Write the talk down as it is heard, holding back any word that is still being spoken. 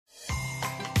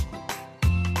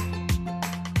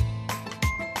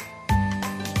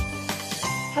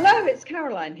Hello, it's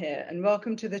Caroline here, and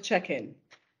welcome to The Check-In,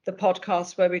 the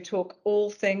podcast where we talk all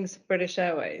things British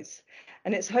Airways.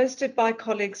 And it's hosted by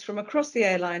colleagues from across the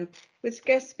airline, with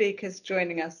guest speakers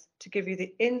joining us to give you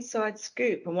the inside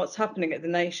scoop on what's happening at the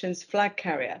nation's flag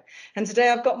carrier. And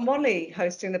today I've got Molly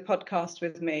hosting the podcast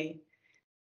with me.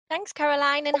 Thanks,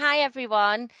 Caroline, and hi,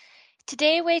 everyone.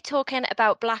 Today we're talking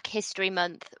about Black History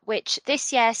Month, which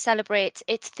this year celebrates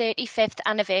its 35th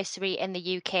anniversary in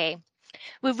the UK.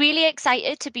 We're really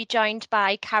excited to be joined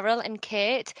by Carol and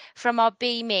Kurt from our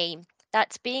Be Me,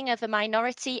 that's Being of a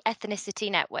Minority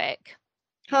Ethnicity Network.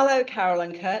 Hello, Carol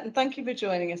and Kurt, and thank you for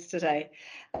joining us today.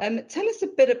 Tell us a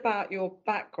bit about your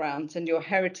background and your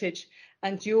heritage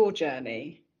and your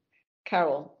journey.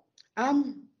 Carol.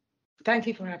 Thank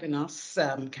you for having us,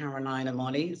 Caroline and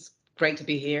Molly. It's great to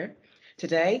be here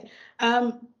today.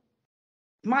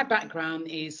 My background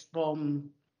is from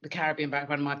the Caribbean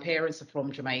background. My parents are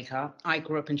from Jamaica. I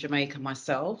grew up in Jamaica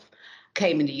myself.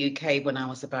 Came in the UK when I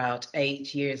was about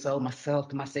 8 years old, myself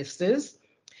and my sisters.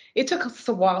 It took us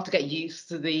a while to get used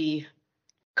to the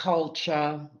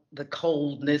culture, the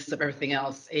coldness of everything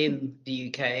else in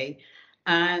the UK.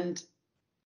 And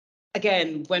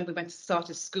again, when we went to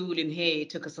started school in here,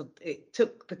 it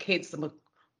took the kids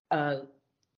a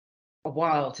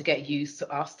while to get used to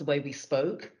us, the way we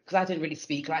spoke, because I didn't really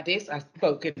speak like this. I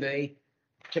spoke in the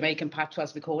Jamaican patois,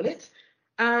 as we call it.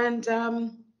 And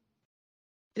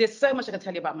there's so much I can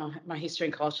tell you about my history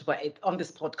and culture, but on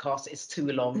this podcast, it's too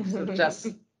long. So just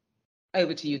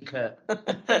over to you, Kurt.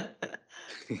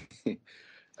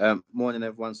 Morning,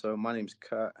 everyone. So my name's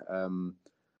Kurt. I'm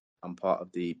part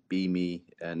of the Be Me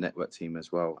network team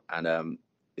as well. And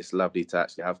it's lovely to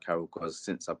actually have Carol, because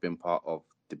since I've been part of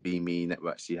the Be Me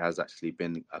network, she has actually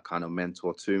been a kind of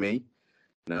mentor to me.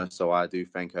 So I do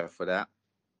thank her for that.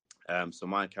 So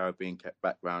my Caribbean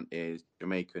background is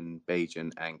Jamaican,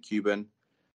 Bajan, and Cuban.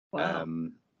 Wow.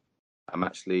 I'm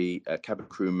actually a cabin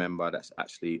crew member that's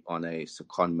actually on a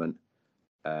secondment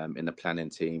in the planning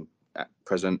team at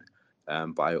present.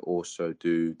 But I also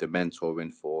do the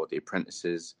mentoring for the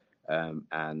apprentices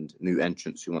and new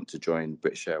entrants who want to join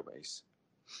British Airways.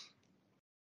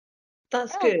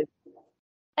 That's good.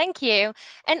 Thank you.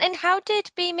 And how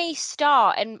did Be Me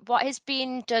start, and what has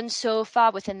been done so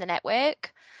far within the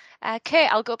network?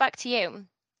 Kurt, I'll go back to you.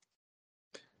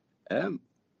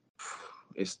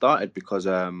 It started because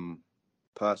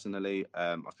personally,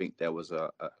 I think there was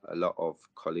a lot of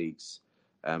colleagues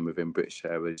within British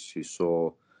Airways who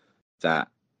saw that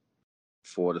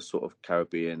for the sort of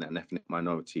Caribbean and ethnic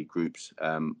minority groups,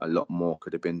 a lot more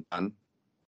could have been done.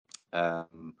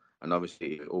 And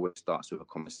obviously, it always starts with a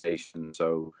conversation.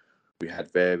 So we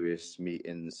had various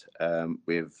meetings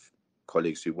with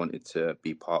colleagues who wanted to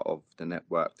be part of the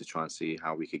network to try and see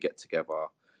how we could get together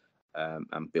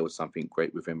and build something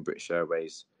great within British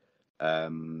Airways.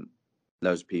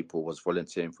 Loads of people was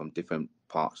volunteering from different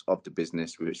parts of the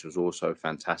business, which was also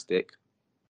fantastic,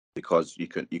 because you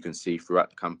can see throughout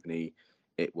the company,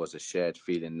 it was a shared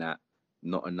feeling that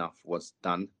not enough was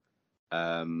done.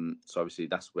 So obviously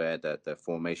that's where the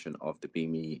formation of the Be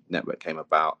Me network came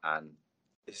about, and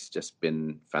it's just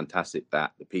been fantastic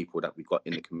that the people that we got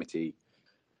in the committee,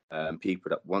 people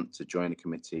that want to join the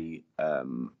committee,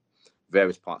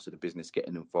 various parts of the business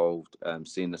getting involved,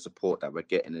 seeing the support that we're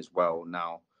getting as well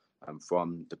now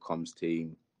from the comms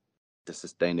team, the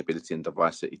sustainability and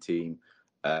diversity team.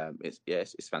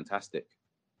 It's fantastic.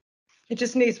 It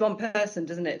just needs one person,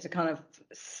 doesn't it, to kind of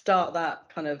start that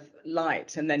kind of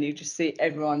light, and then you just see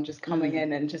everyone just coming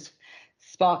in and just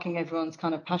sparking everyone's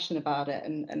kind of passion about it,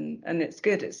 and it's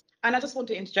good. And I just want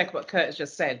to interject what Kurt has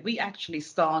just said. We actually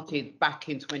started back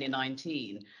in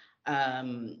 2019,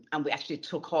 and we actually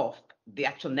took off the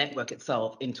actual network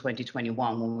itself in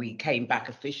 2021 when we came back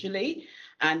officially.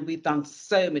 And we've done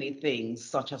so many things,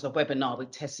 such as a webinar with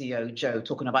Tessio Joe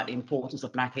talking about the importance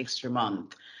of Black History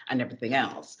Month and everything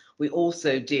else. We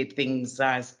also did things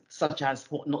such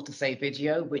as What Not to Say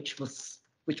video, which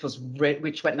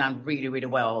went down really, really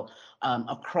well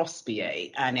across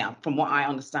BA. And from what I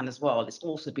understand as well, it's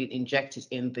also been injected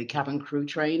in the cabin crew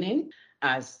training.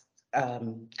 As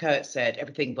Kurt said,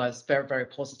 everything was very, very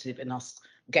positive in us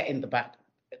getting the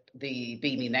Be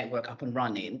Me network up and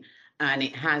running. And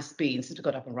it has been, since we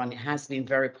got up and running, it has been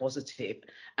very positive.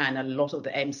 And a lot of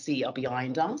the MC are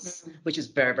behind us, which is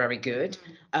very, very good.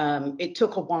 It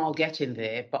took a while getting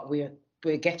there, but we're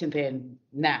getting there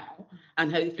now.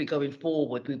 And hopefully going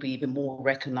forward, we'll be even more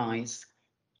recognised,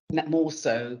 more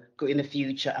so in the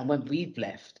future. And when we've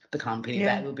left the company,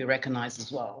 that will be recognised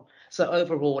as well. So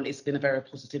overall, it's been a very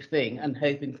positive thing, and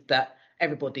hoping that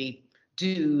everybody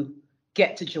do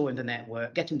get to join the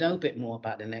network, get to know a bit more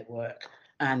about the network,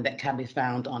 and that can be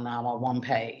found on our one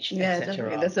page, Yeah, etc.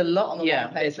 definitely. There's a lot on the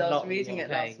one page. There's a I lot was reading on it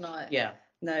the last page. night. Yeah.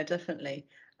 No, definitely.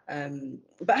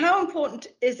 But how important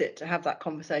is it to have that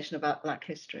conversation about Black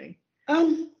history?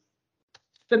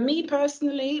 For me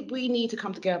personally, we need to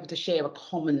come together to share a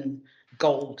common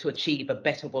goal to achieve a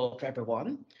better world for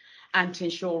everyone and to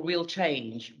ensure real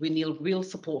change. We need real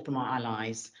support from our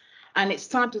allies. And it's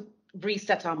time to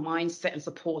reset our mindset and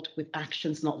support with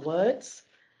actions, not words.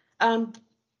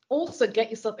 Also, get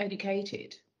yourself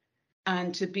educated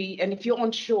and if you're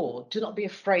unsure, do not be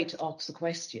afraid to ask a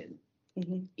question.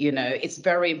 Mm-hmm. You know, it's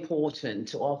very important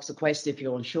to ask a question if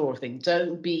you're unsure of things.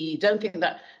 Don't think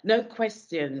that no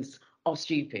questions are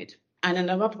stupid. And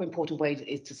another important way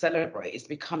is to celebrate, is to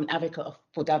become an advocate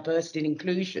for diversity and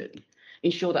inclusion.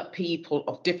 Ensure that people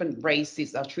of different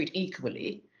races are treated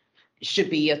equally. It should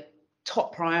be a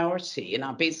top priority in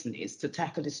our business to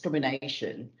tackle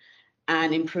discrimination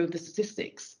and improve the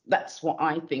statistics. That's what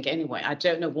I think anyway. I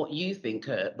don't know what you think,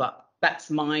 Kurt, but that's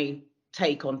my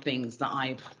take on things that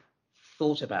I've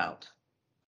thought about.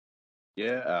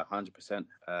 Yeah, 100%.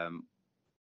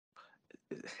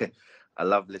 I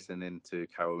love listening to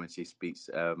Carol when she speaks.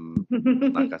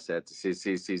 Like I said,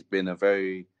 she's been a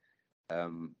very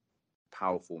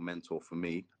powerful mentor for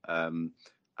me, and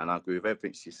I agree with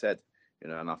everything she said. You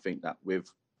know, and I think that with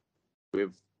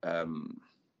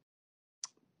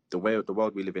the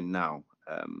world we live in now,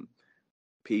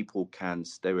 people can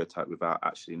stereotype without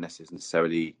actually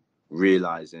necessarily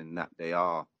realizing that they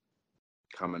are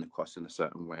coming across in a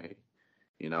certain way.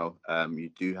 You know, you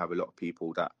do have a lot of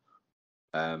people that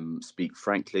speak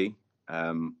frankly,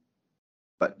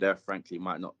 but their frankly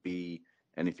might not be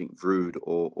anything rude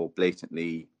or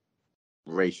blatantly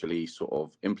racially sort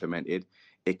of implemented.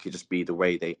 It could just be the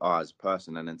way they are as a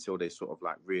person, and until they sort of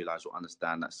like realize or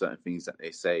understand that certain things that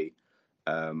they say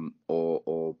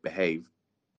or behave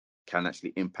can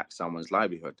actually impact someone's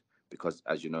livelihood, because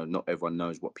as you know, not everyone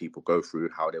knows what people go through,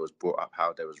 how they was brought up,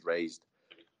 how they was raised,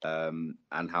 and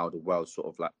how the world sort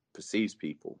of like perceives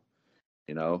people.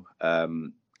 You know,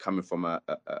 coming from a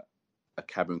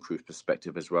cabin crew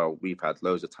perspective as well, we've had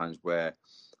loads of times where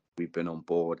we've been on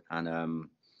board and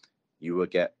you will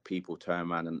get people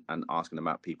turn around and asking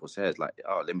about people's hairs, like,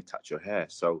 oh, let me touch your hair.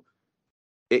 So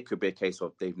it could be a case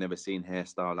of they've never seen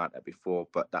hairstyle like that before,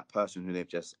 but that person who they've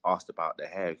just asked about their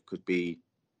hair could be,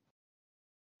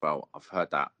 well, I've heard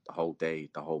that the whole day,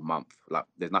 the whole month. Like,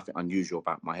 there's nothing unusual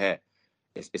about my hair.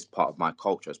 It's part of my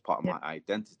culture. It's part of my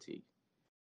identity.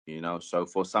 You know, so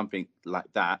for something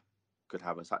like that could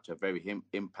have such a very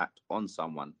impact on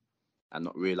someone, and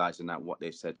not realizing that what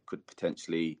they've said could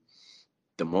potentially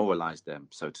demoralize them,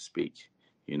 so to speak.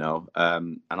 You know,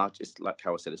 and I just, like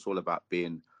Carol said, it's all about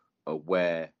being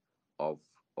aware of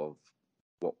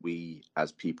what we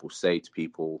as people say to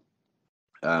people,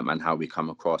 and how we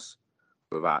come across,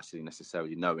 without actually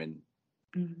necessarily knowing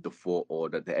the thought or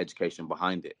the education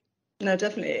behind it. No,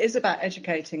 definitely. It is about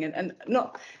educating and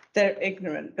not they're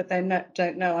ignorant, but they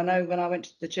don't know. I know when I went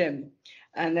to the gym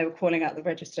and they were calling out the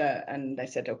register and they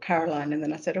said, oh, Caroline. And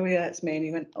then I said, oh, yeah, it's me. And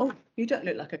he went, oh, you don't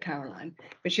look like a Caroline.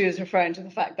 But she was referring to the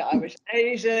fact that I was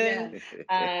Asian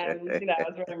and, you know, I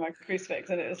was wearing my crucifix.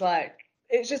 And it was like,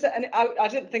 it's just, and I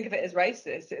didn't think of it as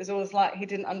racist. It was always like he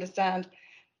didn't understand,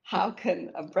 how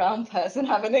can a brown person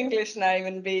have an English name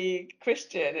and be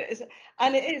Christian?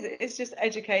 It's just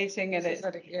educating, and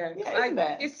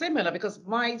it's similar, because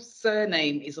my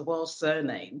surname is a Welsh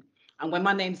surname, and when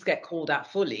my names get called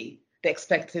out fully, they're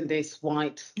expecting this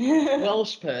white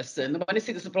Welsh person. When they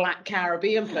see this black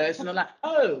Caribbean person, they're like,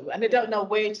 oh, and they don't know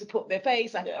where to put their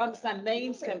face. I understand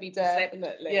names can be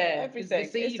definitely everything.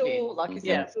 It's all, like I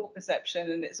said, it's all perception,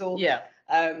 and it's all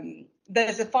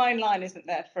there's a fine line, isn't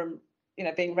there, from, you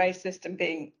know, being racist and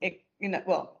being, you know,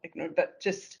 well, ignorant, but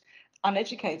just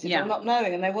uneducated or not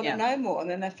knowing, and they want to know more, and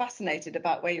then they're fascinated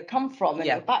about where you come from and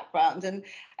your background, and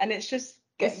it's just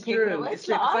getting it's people. True. It's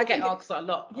true. Because I get asked a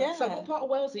lot. Yeah. So what part of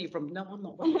Wales are you from? No, I'm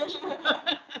not Welsh.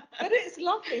 But it's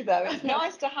lovely though. It's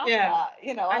nice to have that,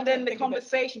 you know. And then the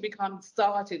conversation becomes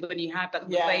started when you have that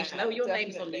conversation. Oh, your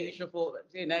name's unusual for,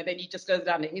 you know. Then you just go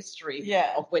down the history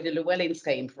of where the Llewellyns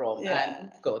came from,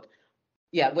 and God.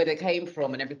 Yeah, where they came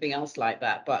from and everything else like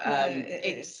that. But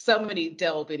it's so many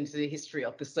delve into the history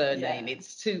of the surname.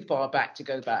 It's too far back to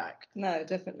go back. No,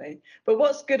 definitely. But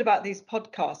what's good about these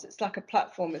podcasts, it's like a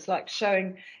platform. It's like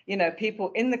showing, you know,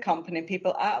 people in the company,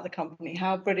 people out of the company,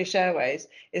 how British Airways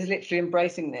is literally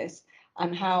embracing this,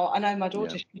 and how, I know my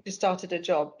daughter, she just started a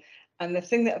job, and the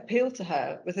thing that appealed to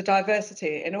her was the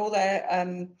diversity in all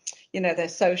their, you know, their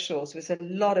socials. There's a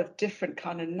lot of different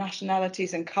kind of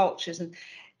nationalities and cultures, and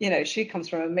she comes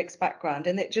from a mixed background,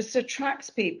 and it just attracts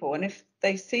people. And if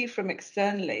they see from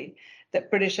externally that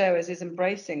British Airways is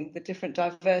embracing the different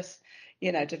diversity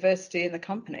in the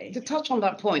company. To touch on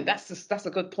that point, that's a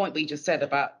good point what you just said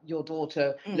about your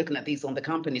daughter looking at these on the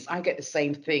companies. I get the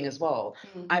same thing as well.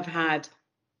 I've had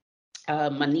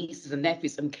my nieces and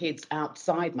nephews and kids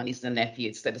outside my nieces and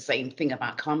nephews said the same thing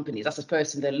about companies. That's the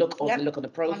first thing they look on. They look on the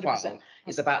profile. 100%.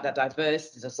 It's about that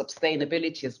diversity, the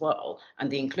sustainability as well, and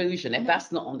the inclusion. If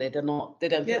that's not on there, they don't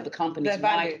put the company's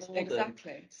right for them.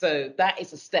 So that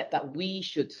is a step that we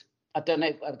should. I don't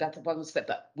know. That's one step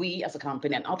that we as a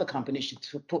company and other companies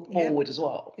should put forward as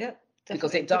well. Yeah,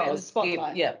 because it does give.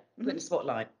 Put in the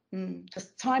spotlight.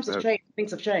 Because times have changed,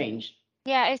 things have changed.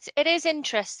 Yeah, it is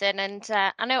interesting, and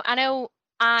I know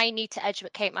I need to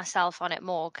educate myself on it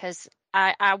more, because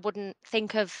I wouldn't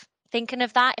thinking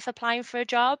of that if applying for a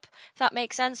job, if that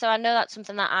makes sense. So I know that's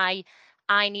something that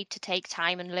I need to take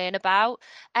time and learn about.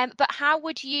 But how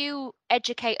would you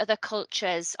educate other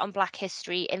cultures on Black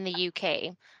history in the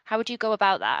UK? How would you go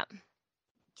about that?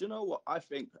 Do you know what I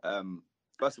think?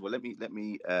 First of all, let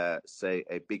me say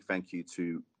a big thank you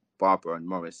to Barbara and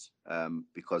Morris,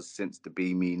 because since the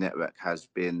Be Me network has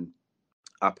been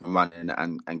up and running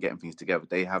and getting things together,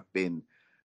 they have been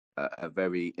a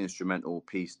very instrumental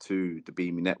piece to the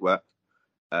Be Me network.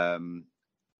 I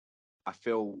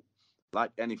feel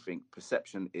like anything,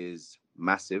 perception is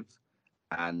massive,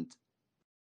 and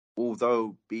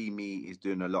although Be Me is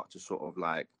doing a lot to sort of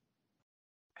like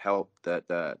help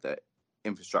the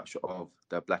infrastructure of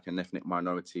the Black and ethnic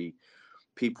minority,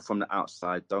 people from the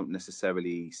outside don't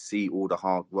necessarily see all the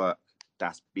hard work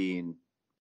that's being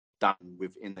done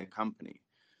within the company.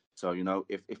 So,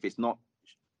 if it's not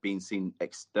being seen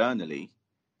externally,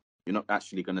 you're not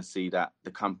actually going to see that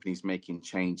the company's making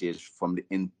changes from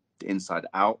the inside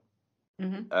out.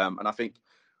 And I think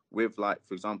with, like,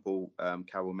 for example,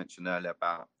 Carol mentioned earlier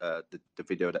about the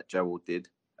video that Gerald did,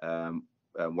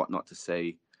 what not to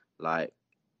say, like,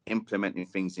 implementing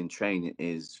things in training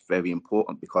is very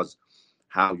important, because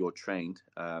how you're trained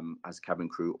as cabin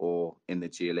crew or in the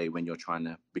GLA when you're trying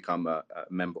to become a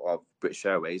member of British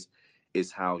Airways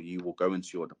is how you will go into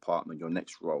your department, your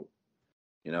next role.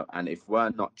 And if we're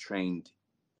not trained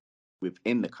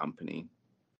within the company,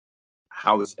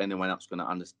 how is anyone else going to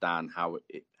understand how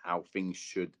things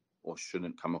should or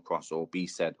shouldn't come across or be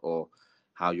said, or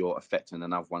how you're affecting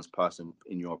another one's person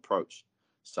in your approach?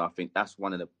 So I think that's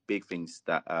one of the big things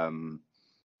that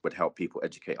would help people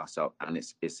educate ourselves, and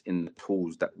it's in the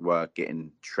tools that we're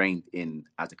getting trained in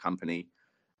as a company.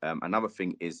 Another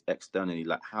thing is externally,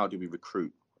 like, how do we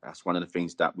recruit? That's one of the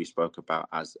things that we spoke about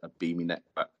as a Be Me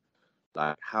network.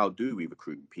 Like, how do we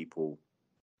recruit people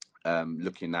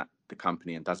looking at the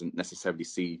company and doesn't necessarily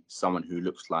see someone who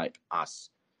looks like us,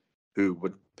 who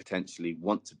would potentially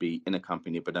want to be in a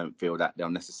company but don't feel that they'll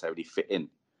necessarily fit in.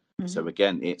 So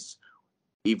again, it's,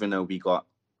 even though we got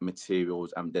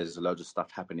materials and there's a load of stuff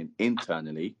happening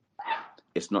internally,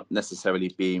 it's not necessarily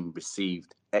being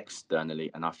received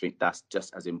externally. And I think that's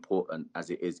just as important as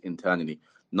it is internally,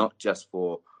 not just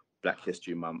for Black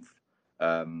History Month,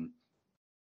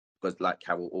 because like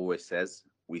Carol always says,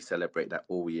 we celebrate that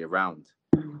all year round.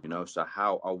 So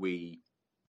how are we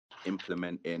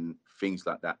implementing things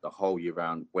like that the whole year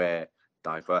round, where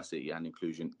diversity and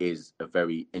inclusion is a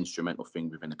very instrumental thing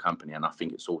within the company? And I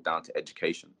think it's all down to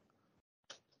education.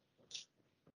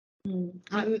 And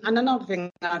another thing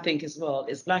I think as well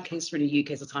is Black history in the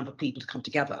UK is a time for people to come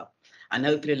together and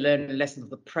hopefully learn the lessons of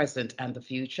the present and the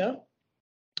future.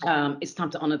 It's time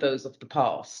to honour those of the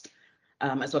past,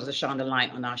 as well as to shine a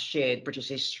light on our shared British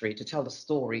history, to tell the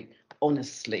story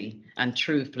honestly and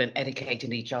truthfully, and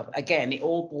educating each other. Again, it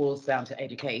all boils down to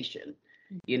education.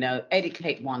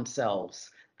 Educate oneself.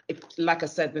 Like I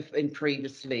said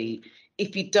previously,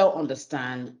 if you don't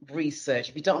understand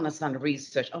research,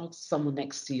 ask someone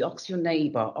next to you, ask your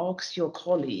neighbour, ask your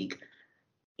colleague,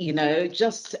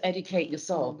 just to educate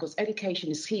yourself, because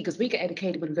education is key, because we get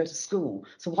educated when we go to school.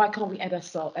 So why can't we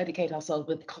educate ourselves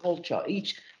with culture,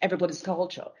 everybody's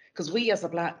culture? Because we as a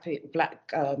black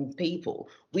people,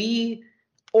 we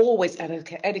always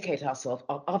educate ourselves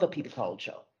on other people's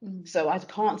culture. So I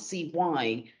can't see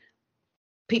why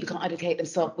people can't educate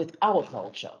themselves with our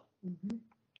culture.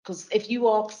 Because if you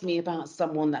ask me about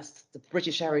someone that's the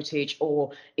British heritage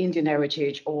or Indian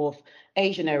heritage or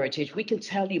Asian heritage, we can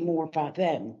tell you more about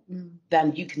them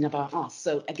than you can about us.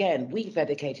 So again, we've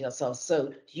educated ourselves.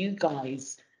 So you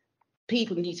guys,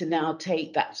 people need to now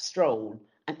take that stroll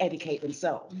and educate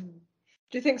themselves.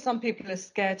 Do you think some people are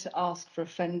scared to ask for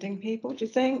offending people? Do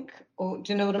you think, or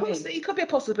do you know what I mean? It could be a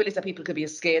possibility that people could be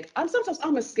scared, and sometimes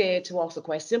I'm scared to ask a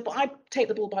question, but I take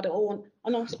the bull by the horn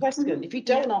and ask the question. If you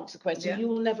don't ask the question, you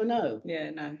will never know.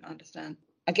 Yeah, no, I understand.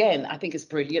 Again, I think it's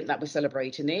brilliant that we're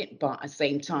celebrating it, but at the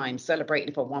same time, celebrating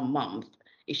it for 1 month,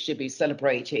 it should be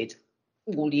celebrated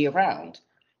all year round,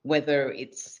 whether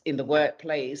it's in the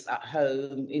workplace, at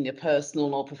home, in your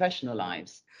personal or professional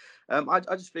lives. I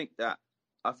just think that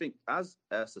as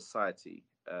a society,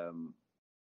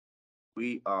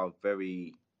 we're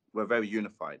very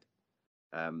unified.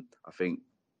 I think,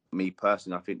 me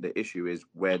personally, I think the issue is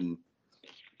when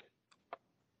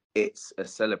it's a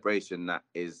celebration that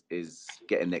is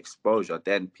getting exposure,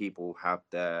 then people have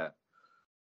their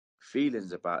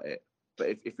feelings about it. But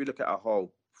if you look at a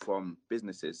whole, from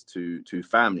businesses to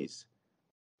families,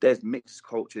 there's mixed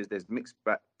cultures, there's mixed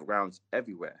backgrounds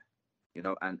everywhere,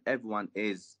 and everyone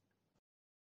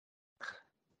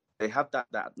they have that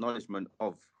acknowledgement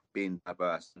of being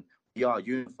diverse, and we are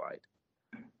unified.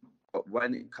 But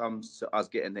when it comes to us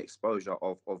getting the exposure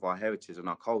of our heritage and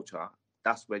our culture,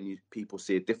 that's when people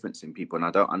see a difference in people. And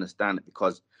I don't understand it,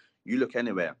 because you look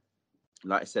anywhere,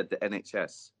 like I said, the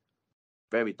NHS,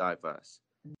 very diverse.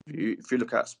 If you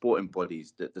look at sporting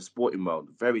bodies, the sporting world,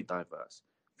 very diverse.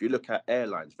 If you look at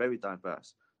airlines, very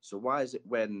diverse. So why is it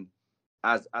when,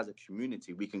 as a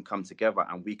community, we can come together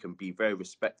and we can be very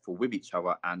respectful with each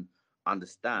other and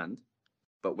understand,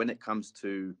 but when it comes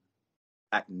to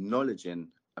acknowledging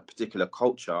a particular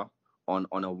culture on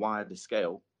a wider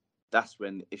scale, that's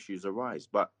when issues arise.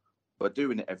 But we're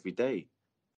doing it every day.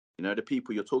 The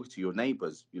people you're talking to, your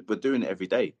neighbors, we're doing it every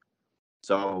day.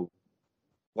 So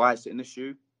why it's an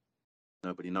issue,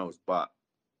 nobody knows. But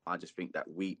I just think that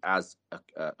we, as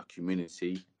a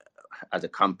community, as a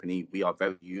company, we are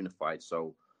very unified.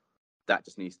 So that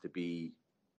just needs to be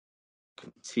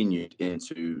continued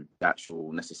into the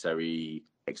actual necessary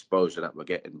exposure that we're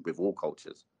getting with all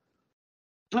cultures.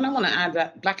 And I want to add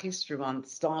that Black History Month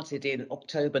started in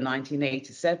October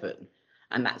 1987,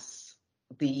 and that's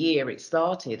the year it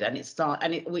started. And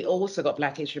we also got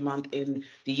Black History Month in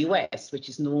the US, which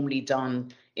is normally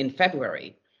done in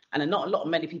February. And not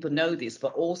many people know this,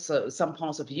 but also some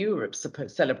parts of Europe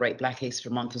celebrate Black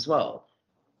History Month as well.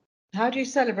 How do you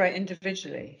celebrate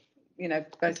individually?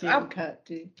 Both you and Kurt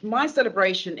do. My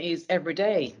celebration is every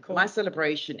day. Cool. My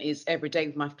celebration is every day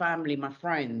with my family, my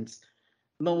friends.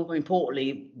 More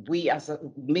importantly,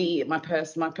 my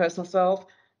personal self,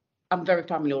 I'm very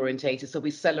family orientated. So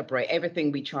we celebrate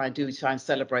everything we try and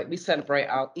celebrate. We celebrate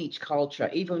each culture,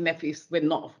 even if we're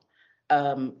not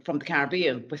from the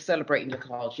Caribbean, we're celebrating your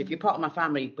culture. If you're part of my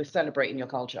family, we're celebrating your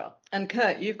culture. And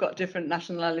Kurt, you've got different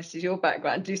nationalities, your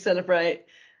background. Do you celebrate?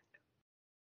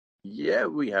 Yeah,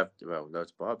 we have,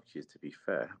 loads of barbecues, to be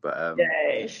fair. But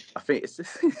Yay. I think it's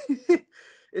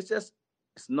just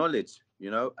it's knowledge,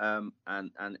 and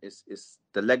it's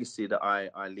the legacy that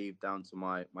I leave down to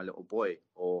my little boy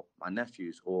or my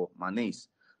nephews or my niece.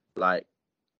 Like,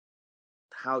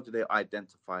 how do they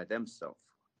identify themselves?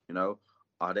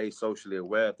 Are they socially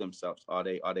aware of themselves? Are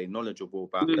they knowledgeable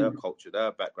about their culture,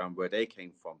 their background, where they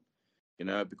came from?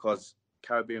 Because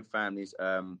Caribbean families,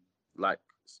 like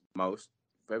most,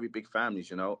 very big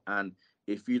families, and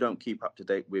if you don't keep up to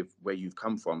date with where you've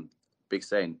come from, big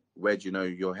saying, where do you know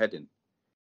you're heading?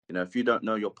 If you don't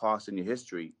know your past and your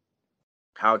history,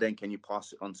 how then can you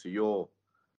pass it on to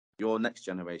your next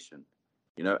generation?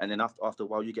 And then after a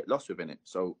while, you get lost within it.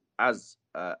 So as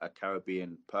a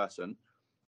Caribbean person,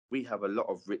 we have a lot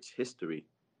of rich history,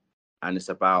 and it's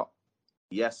about,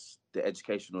 yes, the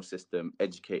educational system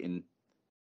educating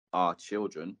our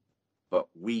children, but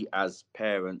we as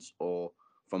parents or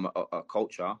from a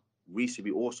culture, we should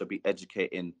also be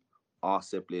educating our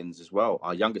siblings as well,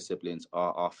 our younger siblings,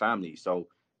 our family. So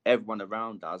everyone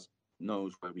around us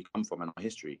knows where we come from and our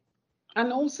history.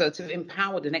 And also to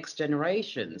empower the next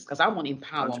generations, because I want to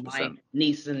empower 100%. My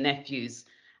nieces and nephews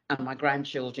and my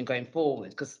grandchildren going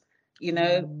forward, because,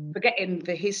 forgetting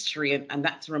the history and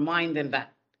that, to remind them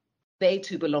that they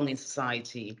too belong in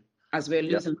society, as we're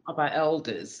losing of our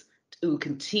elders who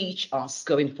can teach us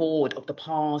going forward of the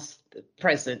past, the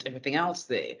present, everything else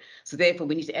there. So therefore,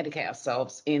 we need to educate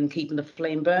ourselves in keeping the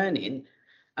flame burning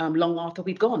long after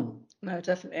we've gone. No,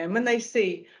 definitely. And when they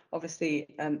see, obviously,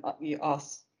 you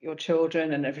ask your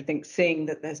children and everything, seeing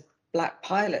that there's Black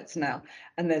pilots now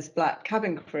and there's Black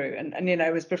cabin crew, and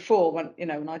it was before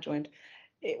when I joined,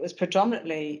 it was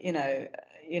predominantly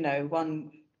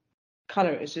one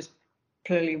colour. It was just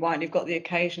purely white. You've got the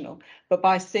occasional, but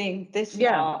by seeing this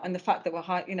now and the fact that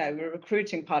we're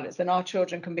recruiting pilots, then our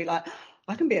children can be like,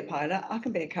 I can be a pilot, I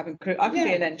can be a cabin crew, I can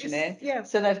be an engineer. Yeah.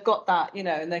 So they've got that, you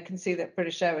know, and they can see that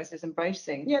British Airways is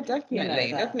embracing. Yeah, definitely,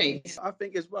 you know, definitely. I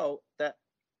think as well that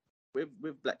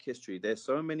with Black history, there's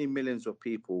so many millions of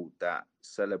people that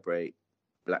celebrate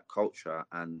Black culture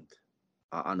and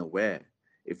are unaware.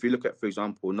 If you look at, for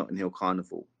example, Notting Hill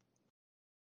Carnival,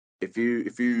 if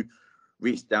you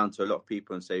reach down to a lot of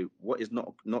people and say, what is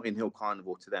Notting Hill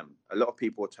Carnival to them? A lot of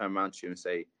people will turn around to you and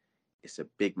say, it's a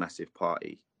big, massive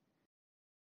party.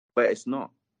 But it's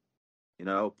not. You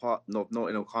know, part of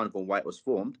Notting Hill Carnival, why it was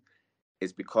formed,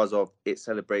 is because of it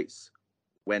celebrates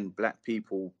when Black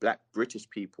British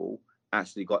people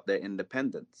actually got their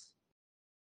independence.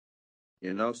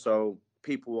 You know, so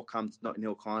people will come to Notting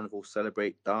Hill Carnival,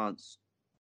 celebrate, dance,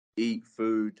 eat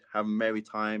food, have a merry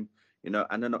time, you know,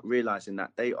 and they're not realizing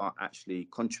that they are actually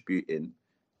contributing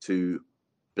to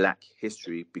Black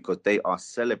history because they are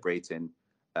celebrating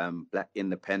Black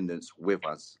independence with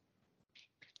us.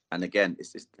 And again,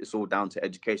 it's all down to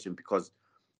education, because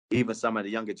even some of the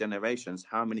younger generations,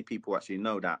 how many people actually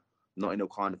know that Notting Hill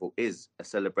Carnival is a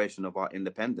celebration of our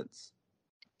independence?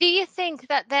 Do you think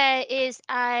that there is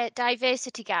a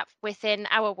diversity gap within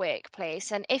our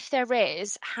workplace? And if there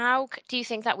is, how do you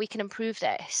think that we can improve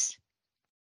this?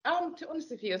 To be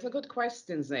honest with you, it's a good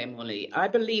question there, Molly. I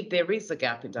believe there is a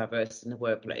gap in diversity in the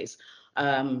workplace.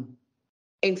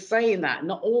 In saying that,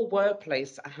 not all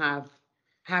workplaces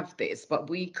have this, but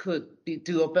we could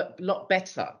do a lot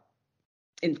better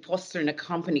in fostering a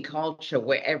company culture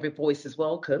where every voice is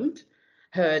welcomed,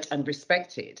 heard, and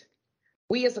respected.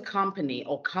 We as a company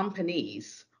or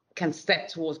companies can step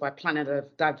towards by planning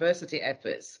diversity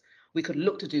efforts. We could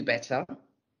look to do better,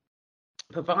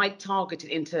 provide targeted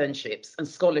internships and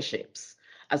scholarships,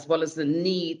 as well as the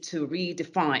need to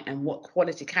redefine and what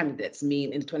quality candidates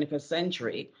mean in the 21st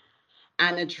century,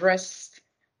 and address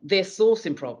their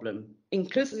sourcing problem.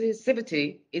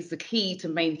 Inclusivity is the key to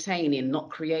maintaining, not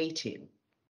creating,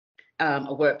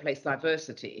 a workplace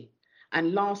diversity.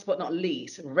 And last but not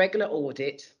least, regular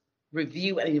audit,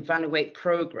 review and evaluate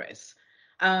progress.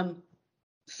 Saying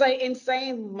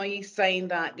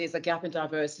that there's a gap in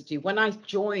diversity, when I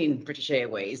joined British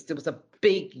Airways, there was a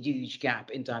big, huge gap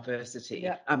in diversity,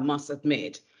 I must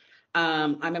admit.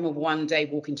 I remember one day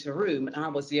walking to a room and I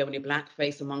was the only Black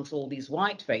face amongst all these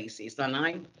white faces. And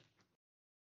I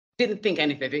didn't think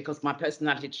anything of it because my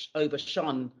personality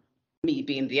overshone me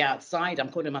being the outsider. I'm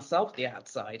calling myself the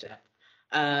outsider.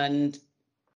 And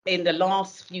in the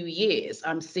last few years,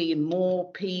 I'm seeing more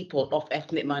people of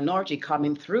ethnic minority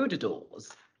coming through the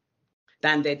doors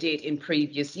than they did in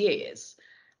previous years.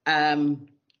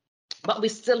 But we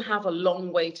still have a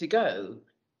long way to go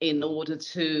in order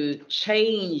to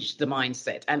change the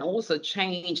mindset and also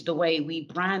change the way we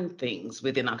brand things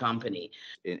within our company.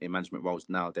 In management roles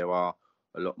now, there are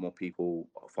a lot more people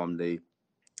from the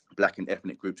Black and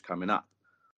ethnic groups coming up.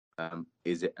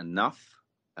 Is it enough?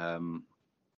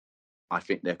 I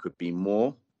think there could be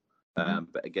more.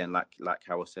 But again, like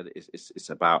Carol said, it's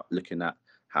about looking at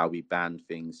how we band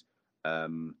things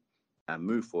and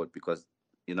move forward, because,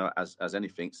 you know, as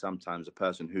anything, sometimes a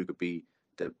person who could be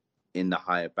in the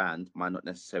higher band might not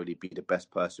necessarily be the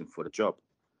best person for the job,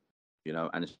 you know,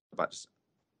 and it's about just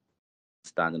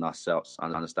understanding ourselves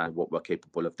and understanding what we're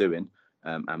capable of doing,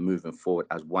 and moving forward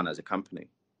as a company.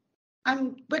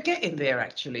 And we're getting there,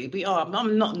 actually. We are.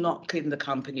 I'm not knocking the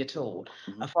company at all.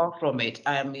 Far from it.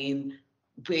 I mean,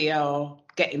 we are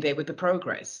getting there with the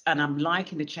progress. And I'm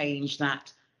liking the change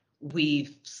that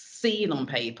we've seen on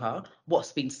paper,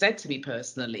 what's been said to me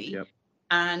personally. Yep.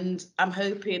 And I'm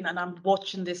hoping and I'm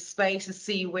watching this space to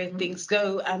see where things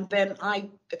go. And then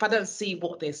if I don't see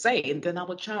what they're saying, then I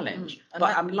will challenge.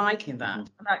 But I'm liking that.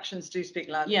 And actions do speak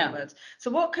louder than words.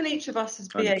 So what can each of us as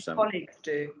BA 100%. colleagues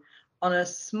do on a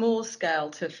small scale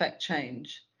to affect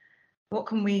change? What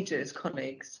can we do as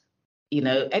colleagues? You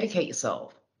know, educate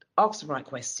yourself. Ask the right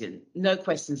question. No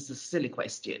question is a silly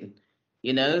question,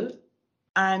 you know,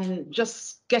 and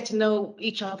just get to know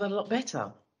each other a lot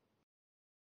better.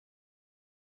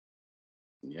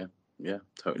 Yeah,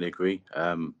 totally agree.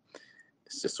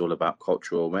 It's just all about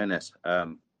cultural awareness.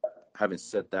 Having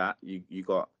said that, you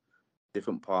got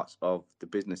different parts of the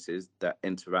businesses that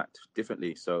interact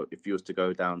differently. So if you was to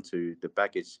go down to the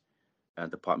baggage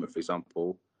department, for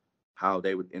example, how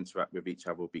they would interact with each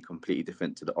other would be completely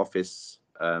different to the office,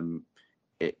 in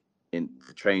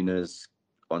the trainers,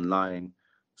 online.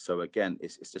 So again,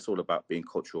 it's just all about being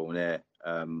cultural aware.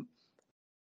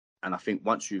 And I think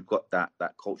once you've got that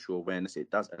cultural awareness, it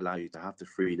does allow you to have the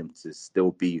freedom to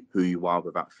still be who you are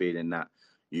without feeling that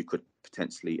you could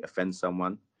potentially offend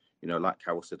someone. You know, like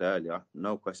Carol said earlier,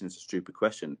 no question is a stupid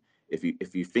question. If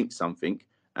you think something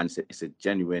and it's a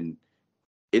genuine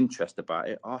interest about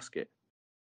it, ask it.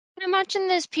 I imagine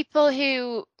there's people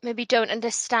who maybe don't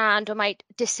understand or might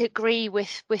disagree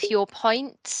with your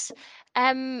points.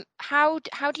 How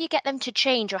do you get them to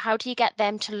change, or how do you get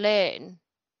them to learn?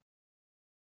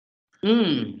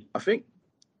 I think,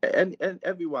 and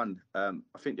everyone, I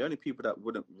think the only people that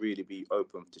wouldn't really be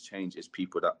open to change is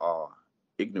people that are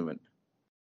ignorant,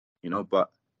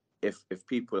 but if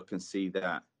people can see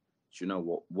that,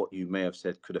 what you may have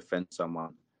said could offend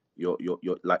someone, your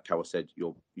like Carol said,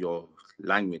 your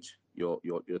language, your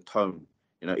tone,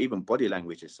 even body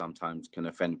languages sometimes can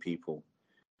offend people.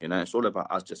 It's all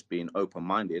about us just being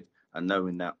open-minded and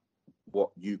knowing that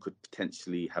what you could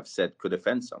potentially have said could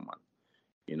offend someone.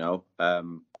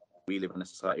 We live in a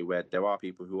society where there are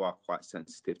people who are quite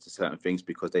sensitive to certain things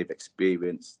because they've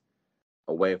experienced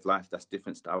a way of life that's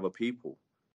different to other people.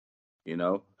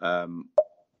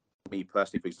 Me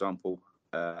personally, for example,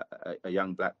 a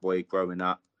young black boy growing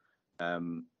up,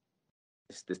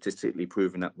 statistically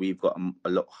proven that we've got a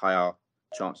lot higher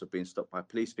chance of being stopped by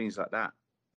police, things like that.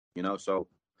 So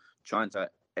trying to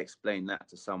explain that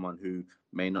to someone who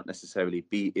may not necessarily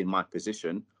be in my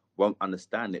position won't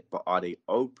understand it, but are they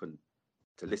open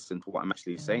to listen to what I'm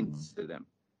actually saying to them?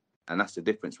 And that's the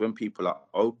difference. When people are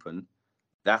open,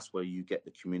 that's where you get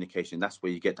the communication. That's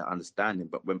where you get the understanding.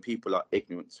 But when people are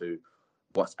ignorant to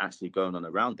what's actually going on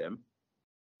around them,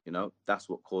 that's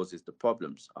what causes the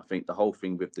problems. I think the whole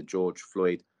thing with the George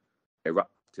Floyd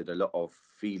erupted a lot of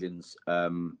feelings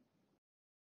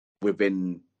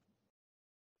within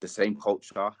the same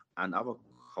culture and other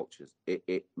cultures.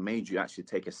 It made you actually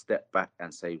take a step back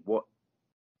and say, what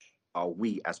are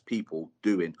we as people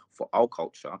doing for our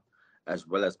culture as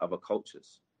well as other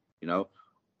cultures?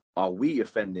 Are we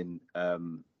offending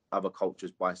other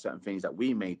cultures by certain things that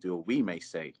we may do or we may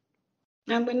say?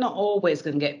 And we're not always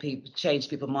going to get change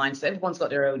people's mindset. Everyone's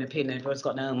got their own opinion. Everyone's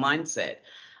got their own mindset.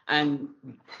 And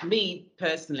me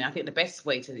personally, I think the best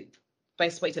way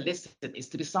to listen is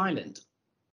to be silent.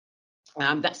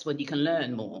 That's when you can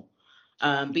learn more.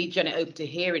 Be generally open to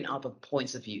hearing other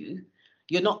points of view.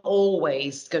 You're not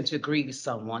always going to agree with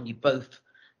someone. You both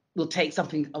will take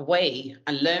something away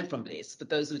and learn from this. For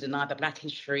those who deny that Black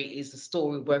history is a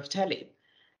story worth telling.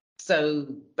 So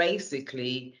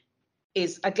basically,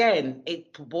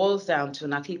 it boils down to,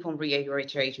 and I keep on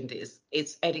reiterating this,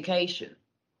 it's education.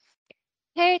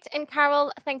 Kate and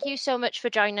Carol, thank you so much for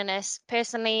joining us.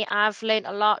 Personally, I've learned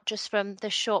a lot just from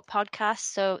this short podcast,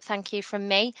 so thank you from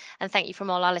me, and thank you from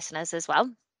all our listeners as well.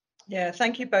 Yeah,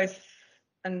 thank you both,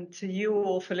 and to you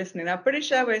all for listening. Now,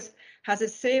 British Airways has a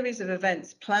series of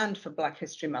events planned for Black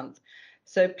History Month,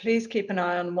 so please keep an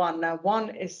eye on one. Now,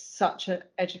 one is such an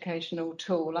educational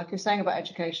tool. Like you're saying about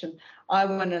education, I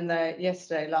went in there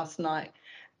last night,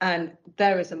 and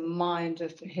there is a mind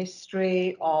of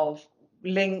history, of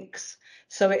links.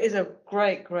 So it is a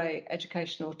great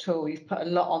educational tool. You've put a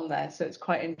lot on there, so it's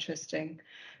quite interesting.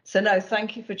 So no,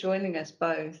 thank you for joining us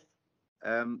both.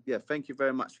 Thank you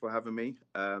very much for having me.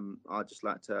 I'd just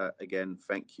like to, again,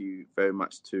 thank you very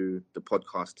much to the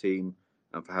podcast team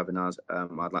and for having us.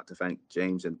 I'd like to thank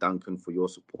James and Duncan for your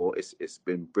support. It's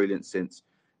been brilliant since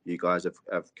you guys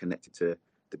have connected to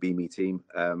the Be Me team.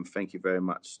 Thank you very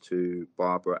much to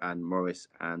Barbara and Morris,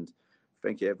 and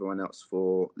thank you everyone else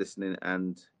for listening.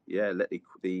 And let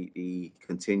the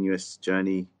continuous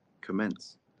journey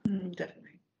commence.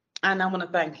 Definitely. And I want to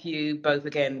thank you both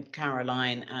again,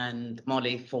 Caroline and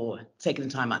Molly, for taking the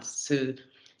time out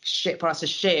for us to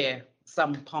share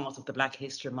some parts of the Black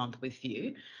History Month with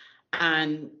you.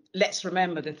 And let's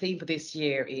remember the theme for this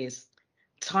year is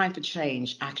time for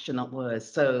change, action, not words.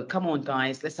 So come on,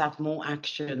 guys, let's have more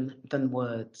action than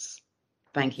words.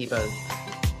 Thank you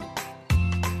both.